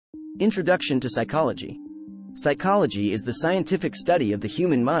Introduction to Psychology. Psychology is the scientific study of the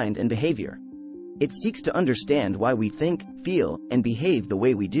human mind and behavior. It seeks to understand why we think, feel, and behave the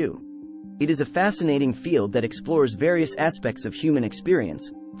way we do. It is a fascinating field that explores various aspects of human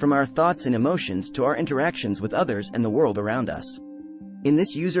experience, from our thoughts and emotions to our interactions with others and the world around us. In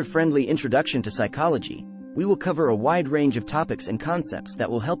this user-friendly introduction to psychology, we will cover a wide range of topics and concepts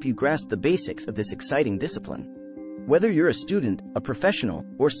that will help you grasp the basics of this exciting discipline. Whether you're a student, a professional,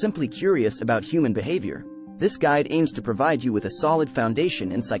 or simply curious about human behavior, this guide aims to provide you with a solid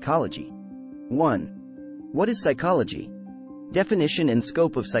foundation in psychology. 1. What is psychology? Definition and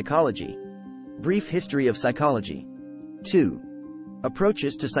scope of psychology. Brief history of psychology. 2.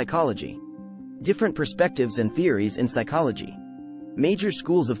 Approaches to psychology. Different perspectives and theories in psychology. Major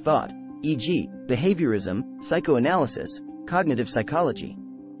schools of thought, e.g., behaviorism, psychoanalysis, cognitive psychology.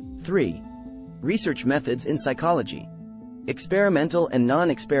 3. Research methods in psychology. Experimental and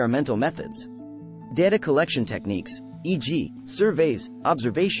non-experimental methods. Data collection techniques, e.g., surveys,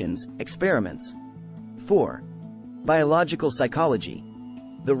 observations, experiments. 4. Biological psychology.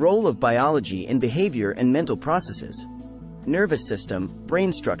 The role of biology in behavior and mental processes. Nervous system,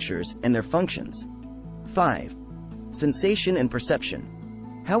 brain structures, and their functions. 5. Sensation and perception.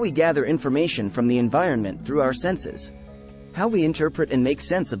 How we gather information from the environment through our senses. How we interpret and make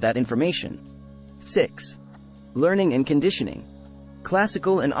sense of that information. 6. Learning and conditioning.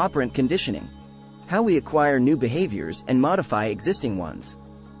 Classical and operant conditioning. How we acquire new behaviors and modify existing ones.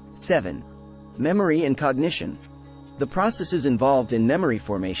 7. Memory and cognition. The processes involved in memory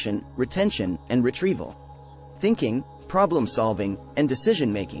formation, retention, and retrieval. Thinking, problem solving, and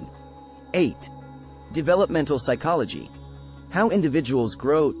decision making. 8. Developmental psychology. How individuals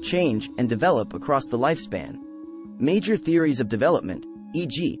grow, change, and develop across the lifespan. Major theories of development,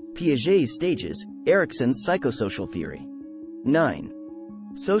 e.g., Piaget's stages, Erikson's psychosocial theory. 9.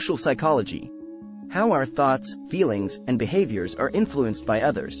 Social psychology. How our thoughts, feelings, and behaviors are influenced by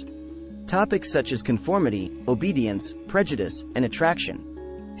others. Topics such as conformity, obedience, prejudice, and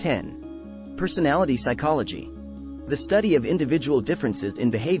attraction. 10. Personality psychology. The study of individual differences in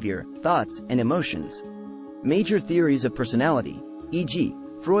behavior, thoughts, and emotions. Major theories of personality, e.g.,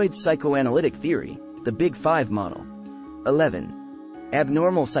 Freud's psychoanalytic theory, the Big Five model. 11.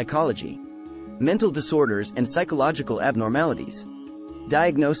 Abnormal psychology. Mental disorders and psychological abnormalities.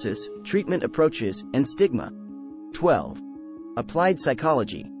 Diagnosis, treatment approaches, and stigma. 12. Applied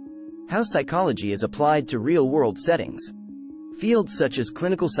psychology. How psychology is applied to real-world settings. Fields such as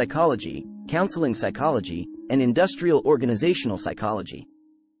clinical psychology, counseling psychology, and industrial organizational psychology.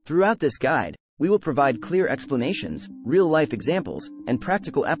 Throughout this guide, we will provide clear explanations, real-life examples, and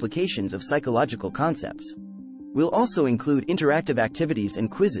practical applications of psychological concepts. We'll also include interactive activities and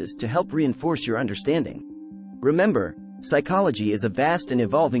quizzes to help reinforce your understanding. Remember, psychology is a vast and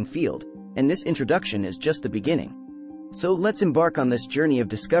evolving field, and this introduction is just the beginning. So let's embark on this journey of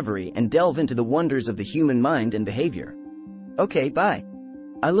discovery and delve into the wonders of the human mind and behavior. Okay, bye.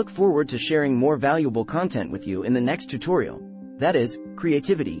 I look forward to sharing more valuable content with you in the next tutorial. That is,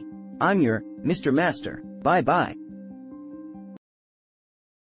 creativity. I'm your Mr. Master. Bye-bye.